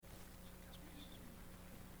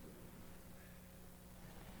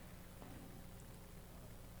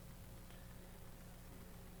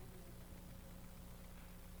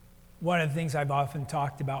One of the things I've often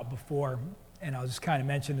talked about before, and I'll just kind of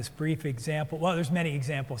mention this brief example. Well, there's many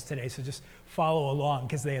examples today, so just follow along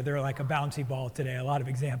because they're like a bouncy ball today, a lot of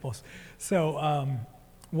examples. So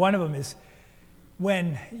one of them is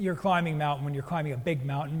when you're climbing a mountain, when you're climbing a big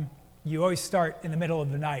mountain, you always start in the middle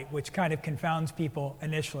of the night, which kind of confounds people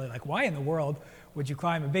initially. Like, why in the world would you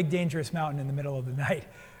climb a big, dangerous mountain in the middle of the night?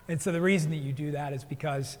 And so the reason that you do that is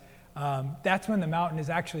because that's when the mountain is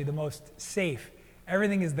actually the most safe.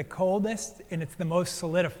 Everything is the coldest and it's the most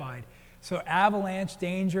solidified. So avalanche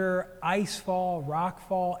danger, ice fall, rock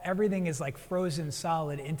fall, everything is like frozen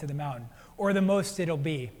solid into the mountain, or the most it'll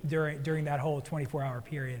be during that whole 24-hour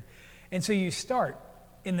period. And so you start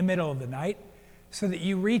in the middle of the night so that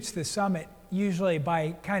you reach the summit usually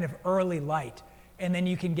by kind of early light. And then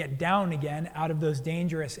you can get down again out of those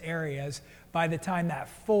dangerous areas by the time that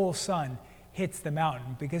full sun hits the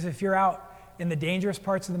mountain. Because if you're out in the dangerous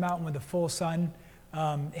parts of the mountain when the full sun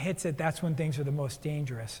hits it, that's when things are the most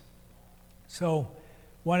dangerous. So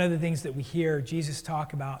one of the things that we hear Jesus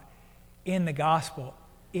talk about in the gospel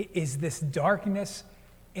is this darkness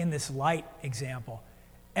in this light example.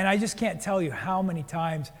 And I just can't tell you how many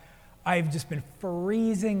times I've just been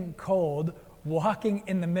freezing cold walking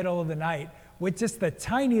in the middle of the night with just the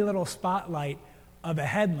tiny little spotlight of a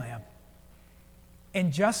headlamp.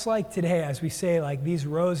 And just like today, as we say, like these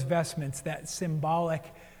rose vestments, that symbolic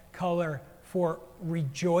color for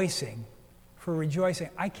rejoicing,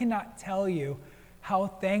 I cannot tell you how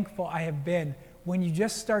thankful I have been when you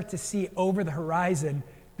just start to see over the horizon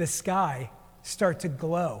the sky start to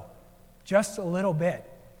glow just a little bit,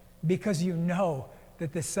 because you know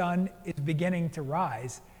that the sun is beginning to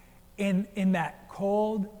rise. In that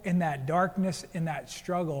cold, in that darkness, in that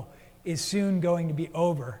struggle is soon going to be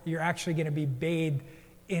over. You're actually going to be bathed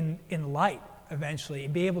in light eventually,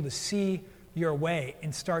 and be able to see your way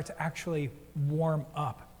and start to actually warm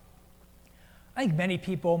up. I think many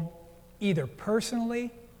people, either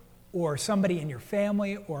personally or somebody in your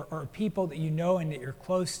family or people that you know and that you're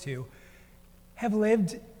close to, have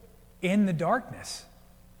lived in the darkness,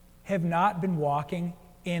 have not been walking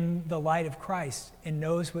in the light of Christ, and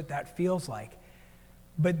knows what that feels like.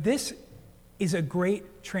 But this is a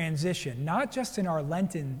great transition, not just in our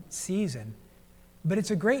Lenten season, but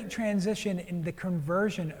it's a great transition in the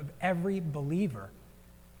conversion of every believer.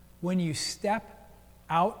 When you step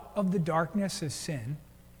out of the darkness of sin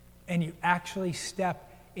and you actually step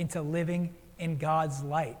into living in God's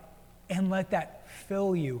light, and let that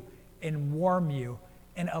fill you and warm you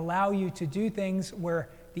and allow you to do things where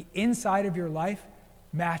the inside of your life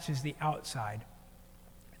matches the outside.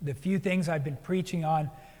 The few things I've been preaching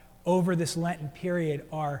on over this Lenten period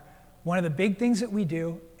are one of the big things that we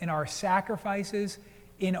do in our sacrifices,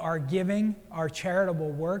 in our giving, our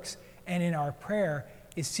charitable works, and in our prayer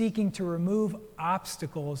is seeking to remove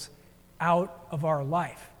obstacles out of our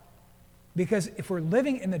life. Because if we're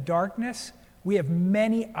living in the darkness, we have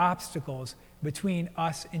many obstacles between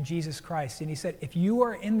us and Jesus Christ. And he said, if you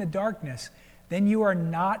are in the darkness, then you are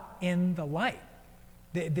not in the light,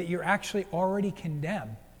 that you're actually already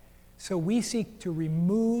condemned. So we seek to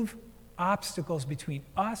remove obstacles between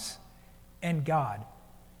us and God.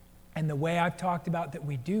 And the way I've talked about that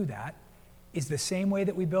we do that is the same way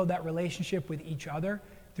that we build that relationship with each other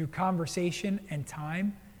through conversation and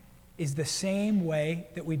time, is the same way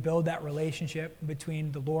that we build that relationship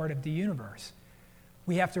between the Lord of the universe.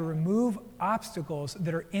 We have to remove obstacles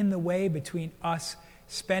that are in the way between us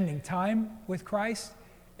spending time with Christ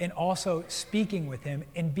and also speaking with him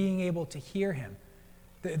and being able to hear him.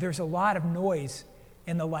 There's a lot of noise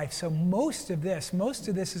in the life. So most of this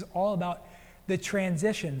is all about the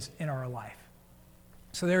transitions in our life.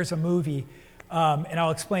 So there's a movie, and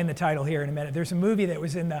I'll explain the title here in a minute. There's a movie that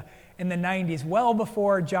was in the 90s, well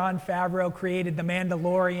before Jon Favreau created The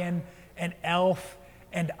Mandalorian and Elf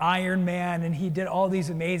and Iron Man, and he did all these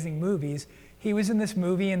amazing movies. He was in this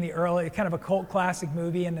movie in the early, kind of a cult classic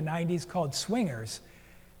movie in the 90s called Swingers.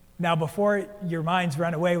 Now, before your minds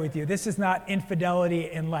run away with you, this is not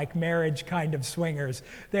infidelity and like marriage kind of swingers.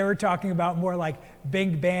 They were talking about more like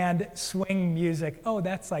big band swing music. Oh,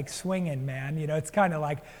 that's like swinging, man. You know, it's kind of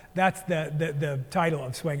like, that's the title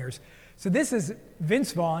of Swingers. So this is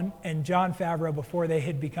Vince Vaughn and Jon Favreau before they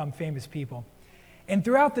had become famous people. And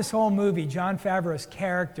throughout this whole movie, Jon Favreau's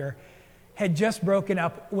character had just broken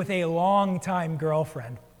up with a longtime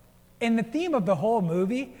girlfriend. And the theme of the whole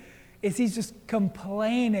movie is he's just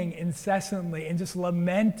complaining incessantly and just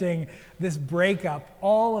lamenting this breakup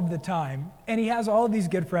all of the time. And he has all of these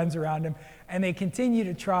good friends around him, and they continue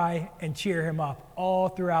to try and cheer him up all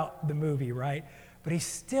throughout the movie, right? But he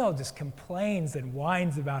still just complains and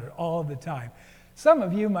whines about it all of the time. Some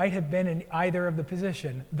of you might have been in either of the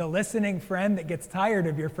position. The listening friend that gets tired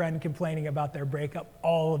of your friend complaining about their breakup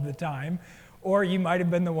all of the time, or you might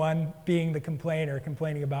have been the one being the complainer,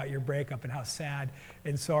 complaining about your breakup and how sad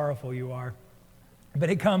and sorrowful you are. But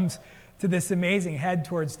it comes to this amazing head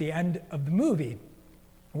towards the end of the movie,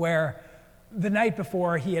 where the night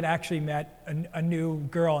before he had actually met a new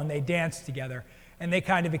girl and they danced together and they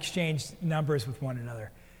kind of exchanged numbers with one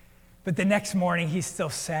another. But the next morning he's still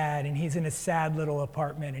sad and he's in a sad little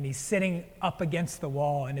apartment and he's sitting up against the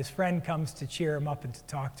wall and his friend comes to cheer him up and to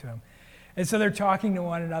talk to him. And so they're talking to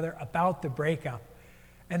one another about the breakup.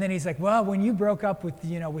 And then he's like, well, when you broke up with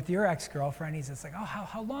your ex-girlfriend, he's just like, oh,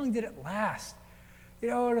 how long did it last?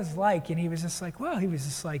 What it was like. And he was just like,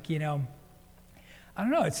 I don't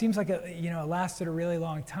know, it seems like it lasted a really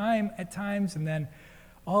long time at times, and then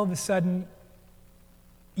all of a sudden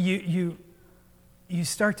you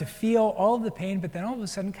start to feel all of the pain, but then all of a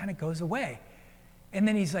sudden kind of goes away. And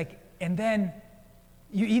then he's like, and then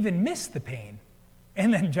you even miss the pain.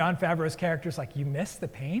 And then Jon Favreau's character's like, you miss the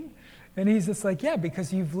pain? And he's just like, yeah,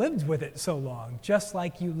 because you've lived with it so long, just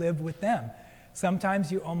like you live with them. Sometimes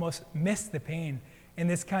you almost miss the pain in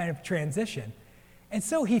this kind of transition. And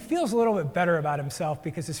so he feels a little bit better about himself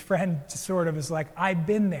because his friend sort of is like, I've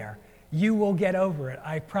been there. You will get over it,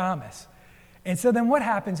 I promise. And so then what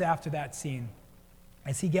happens after that scene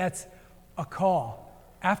is he gets a call.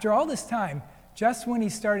 After all this time, just when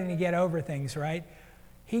he's starting to get over things, right,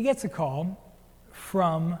 he gets a call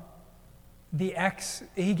from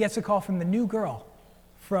the new girl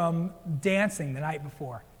from dancing the night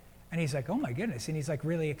before. And he's like, oh my goodness, and he's like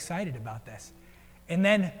really excited about this. And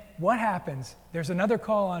then what happens? There's another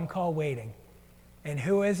call on call waiting. And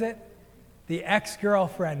who is it? The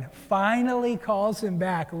ex-girlfriend finally calls him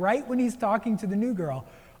back right when he's talking to the new girl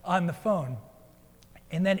on the phone.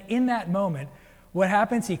 And then in that moment, what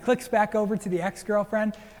happens? He clicks back over to the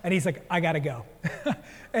ex-girlfriend and he's like, I gotta go.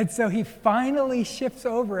 And so he finally shifts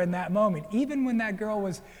over in that moment, even when that girl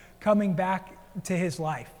was coming back to his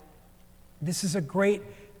life. This is a great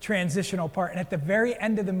transitional part. And at the very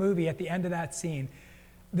end of the movie, at the end of that scene,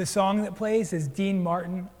 the song that plays is Dean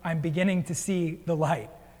Martin, I'm Beginning to See the Light.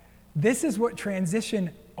 This is what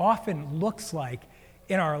transition often looks like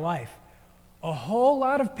in our life. A whole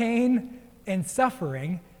lot of pain and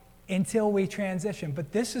suffering until we transition.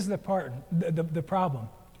 But this is the problem.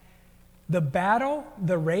 The battle,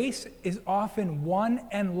 the race, is often won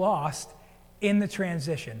and lost in the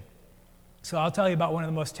transition. So I'll tell you about one of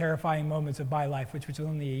the most terrifying moments of my life, which was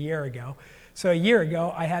only a year ago. So a year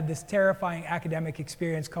ago, I had this terrifying academic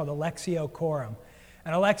experience called a Lectio Coram.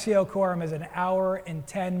 And a Lectio Coram is an hour and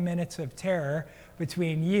 10 minutes of terror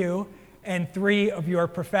between you and 3 of your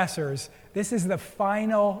professors. This is the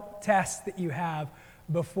final test that you have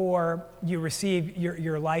before you receive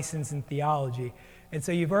your license in theology. And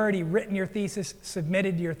so you've already written your thesis,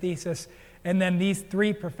 submitted your thesis, and then these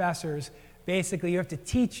 3 professors, basically you have to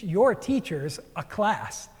teach your teachers a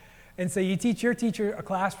class. And so you teach your teacher a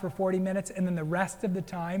class for 40 minutes, and then the rest of the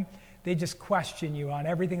time, they just question you on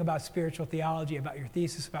everything about spiritual theology, about your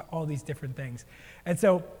thesis, about all these different things. And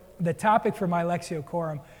so the topic for my Lectio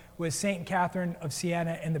Coram was St. Catherine of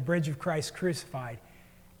Siena and the Bridge of Christ Crucified.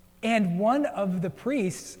 And one of the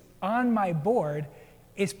priests on my board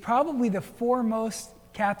is probably the foremost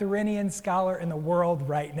Catherinian scholar in the world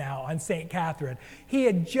right now on St. Catherine. He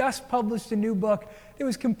had just published a new book. It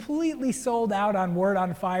was completely sold out on Word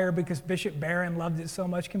on Fire because Bishop Barron loved it so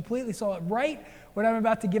much, completely sold out right when I'm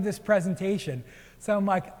about to give this presentation. So I'm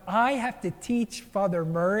like, I have to teach Father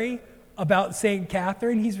Murray about St.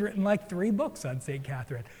 Catherine. He's written like 3 books on St.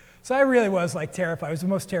 Catherine. So I really was like terrified. It was the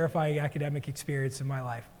most terrifying academic experience in my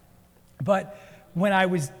life. But when I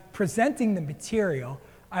was presenting the material,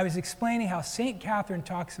 I was explaining how St. Catherine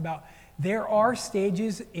talks about there are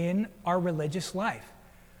stages in our religious life,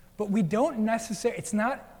 but we don't necessarily, it's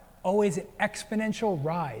not always an exponential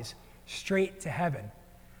rise straight to heaven.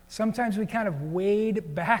 Sometimes we kind of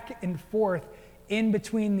wade back and forth in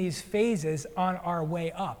between these phases on our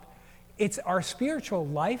way up. It's our spiritual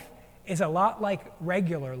life is a lot like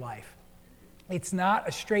regular life. It's not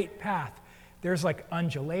a straight path. There's like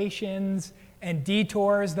undulations and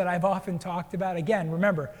detours that I've often talked about. Again,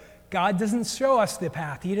 remember, God doesn't show us the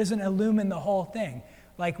path. He doesn't illumine the whole thing.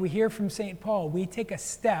 Like we hear from St. Paul, we take a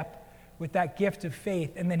step with that gift of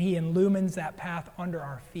faith, and then he illumines that path under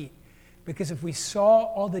our feet. Because if we saw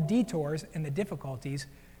all the detours and the difficulties,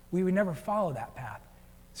 we would never follow that path.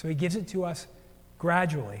 So he gives it to us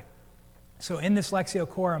gradually. So in this Lectio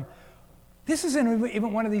Coram, this isn't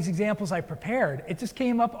even one of these examples I prepared. It just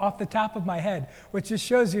came up off the top of my head, which just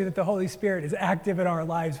shows you that the Holy Spirit is active in our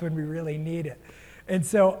lives when we really need it. And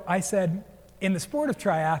so I said, in the sport of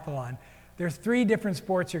triathlon, there's 3 different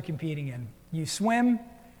sports you're competing in. You swim,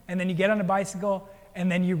 and then you get on a bicycle,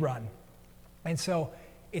 and then you run. And so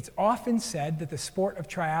it's often said that the sport of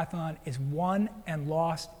triathlon is won and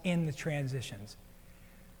lost in the transitions.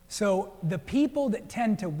 So the people that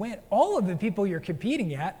tend to win, all of the people you're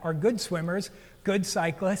competing at are good swimmers, good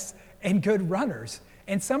cyclists, and good runners.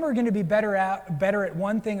 And some are going to be better at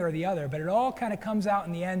one thing or the other, but it all kind of comes out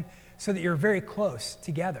in the end so that you're very close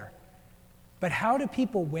together. But how do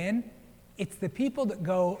people win? It's the people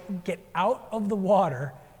that get out of the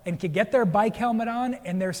water and can get their bike helmet on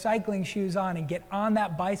and their cycling shoes on and get on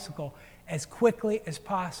that bicycle as quickly as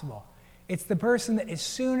possible. It's the person that as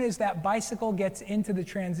soon as that bicycle gets into the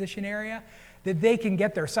transition area, that they can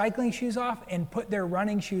get their cycling shoes off and put their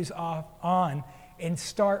running shoes on and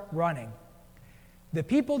start running. The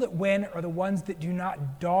people that win are the ones that do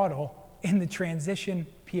not dawdle in the transition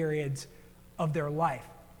periods of their life.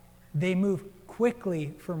 They move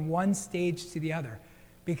quickly from one stage to the other,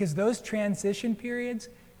 because those transition periods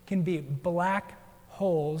can be black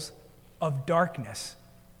holes of darkness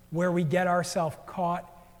where we get ourselves caught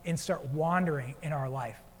and start wandering in our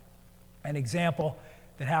life. An example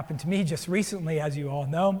that happened to me just recently, as you all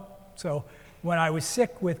know. So when I was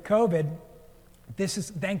sick with COVID, this is,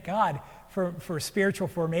 thank God for spiritual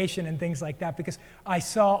formation and things like that, because I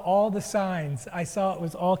saw all the signs. I saw it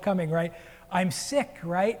was all coming, right? I'm sick,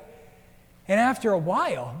 right? And after a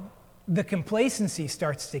while, the complacency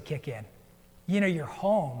starts to kick in. You're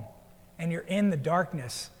home and you're in the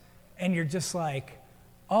darkness and you're just like,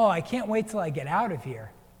 oh, I can't wait till I get out of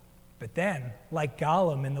here. But then, like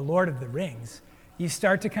Gollum in The Lord of the Rings, you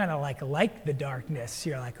start to kind of like the darkness.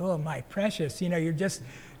 You're like, oh, my precious. You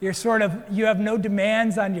have no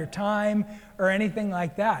demands on your time or anything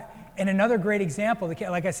like that. And another great example,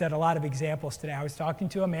 like I said, a lot of examples today. I was talking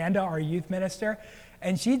to Amanda, our youth minister,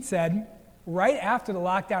 and she'd said, right after the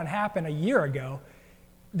lockdown happened a year ago,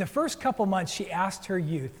 the first couple months she asked her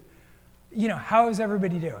youth, how is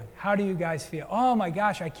everybody doing? How do you guys feel? Oh my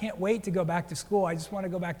gosh, I can't wait to go back to school. I just want to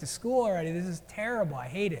go back to school already. This is terrible. I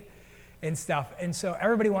hate it and stuff. And so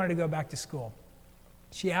everybody wanted to go back to school.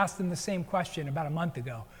 She asked them the same question about a month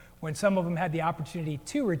ago when some of them had the opportunity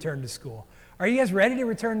to return to school. Are you guys ready to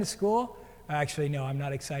return to school? Actually, no, I'm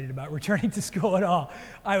not excited about returning to school at all.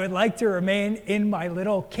 I would like to remain in my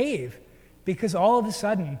little cave, because all of a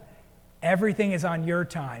sudden, everything is on your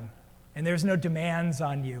time, and there's no demands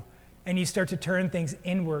on you, and you start to turn things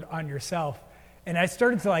inward on yourself. And I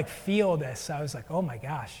started to feel this. I was like, oh my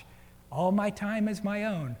gosh, all my time is my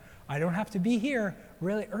own. I don't have to be here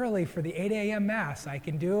really early for the 8 a.m. Mass. I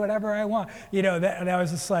can do whatever I want. And I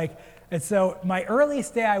was just like, and so my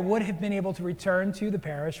earliest day I would have been able to return to the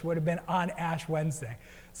parish would have been on Ash Wednesday.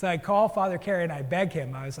 So I called Father Carey and I begged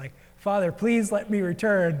him. I was like, Father, please let me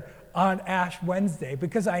return on Ash Wednesday,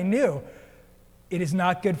 because I knew it is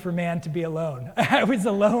not good for man to be alone. I was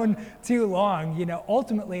alone too long.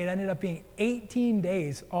 Ultimately it ended up being 18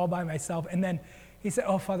 days all by myself. And then he said,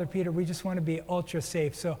 oh, Father Peter, we just want to be ultra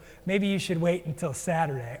safe, so maybe you should wait until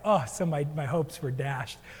Saturday. Oh, so my hopes were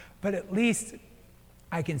dashed. But at least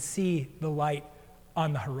I can see the light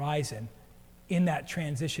on the horizon in that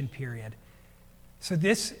transition period. So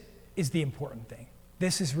this is the important thing.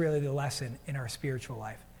 This is really the lesson in our spiritual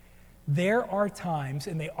life. There are times,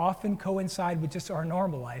 and they often coincide with just our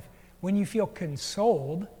normal life, when you feel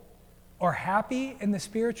consoled or happy in the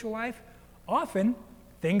spiritual life. Often,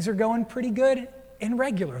 things are going pretty good in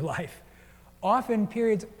regular life. Often,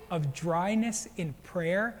 periods of dryness in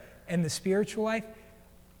prayer and the spiritual life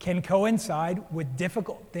can coincide with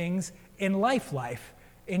difficult things in life,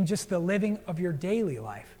 in just the living of your daily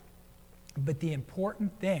life. But the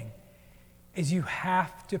important thing is you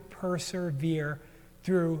have to persevere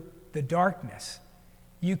through the darkness.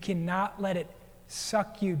 You cannot let it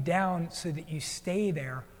suck you down so that you stay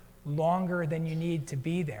there longer than you need to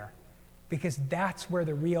be there, because that's where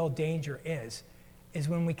the real danger is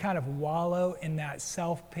when we kind of wallow in that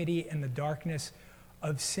self-pity and the darkness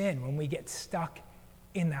of sin, when we get stuck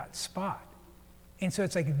in that spot. And so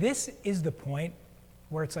it's like, this is the point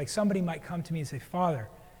where it's like somebody might come to me and say, Father,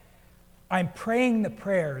 I'm praying the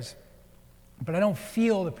prayers, but I don't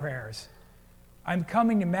feel the prayers. I'm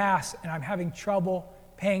coming to Mass and I'm having trouble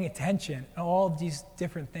paying attention and all of these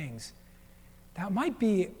different things. That might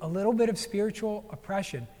be a little bit of spiritual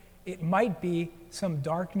oppression. It might be some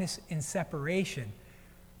darkness and separation.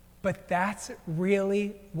 But that's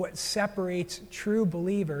really what separates true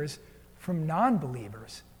believers from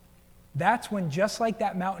non-believers. That's when, just like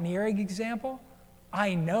that mountaineering example,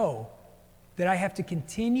 I know that I have to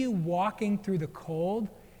continue walking through the cold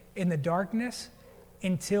in the darkness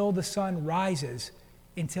until the sun rises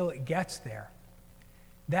until it gets there.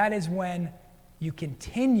 That is when you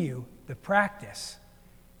continue the practice.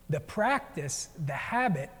 The practice, the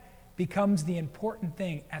habit, becomes the important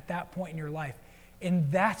thing at that point in your life.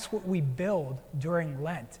 And that's what we build during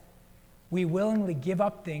Lent. We willingly give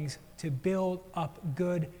up things to build up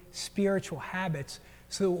good spiritual habits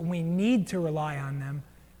so that when we need to rely on them,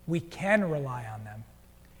 we can rely on them.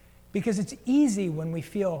 Because it's easy when we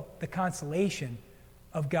feel the consolation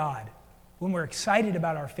of God, when we're excited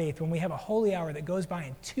about our faith, when we have a holy hour that goes by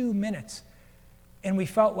in 2 minutes, and we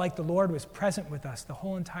felt like the Lord was present with us the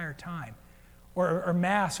whole entire time. Or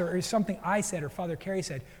Mass, or something I said or Father Carey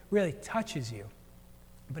said really touches you.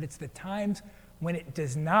 But it's the times when it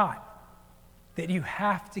does not that you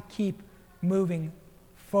have to keep moving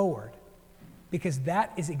forward. Because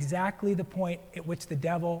that is exactly the point at which the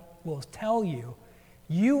devil will tell you,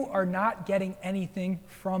 you are not getting anything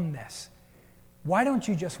from this. Why don't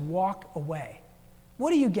you just walk away?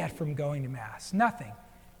 What do you get from going to Mass? Nothing.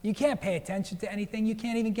 You can't pay attention to anything. You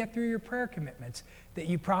can't even get through your prayer commitments that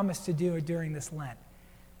you promised to do during this Lent.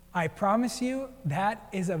 I promise you, that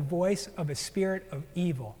is a voice of a spirit of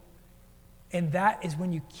evil. And that is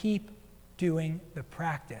when you keep doing the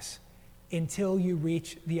practice until you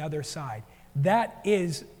reach the other side. That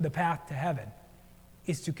is the path to heaven,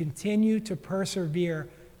 is to continue to persevere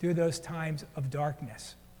through those times of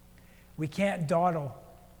darkness. We can't dawdle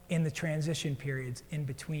in the transition periods in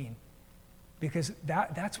between, because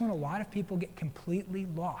that's when a lot of people get completely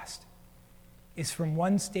lost, is from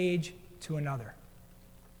one stage to another.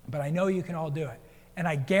 But I know you can all do it. And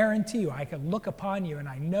I guarantee you, I can look upon you, and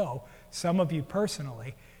I know some of you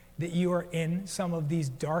personally, that you are in some of these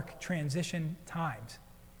dark transition times.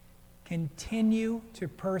 Continue to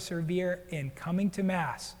persevere in coming to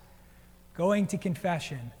Mass, going to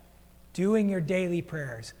confession, doing your daily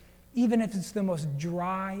prayers, even if it's the most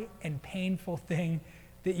dry and painful thing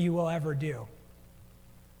that you will ever do.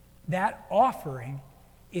 That offering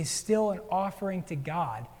is still an offering to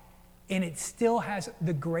God, and it still has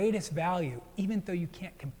the greatest value, even though you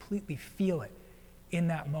can't completely feel it in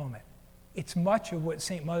that moment. It's much of what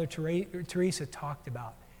St. Mother Teresa talked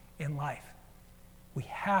about in life. We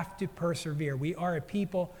have to persevere. We are a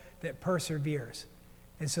people that perseveres.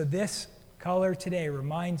 And so this color today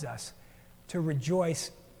reminds us to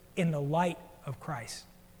rejoice in the light of Christ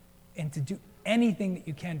and to do anything that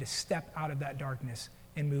you can to step out of that darkness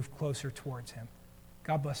and move closer towards him.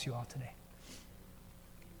 God bless you all today.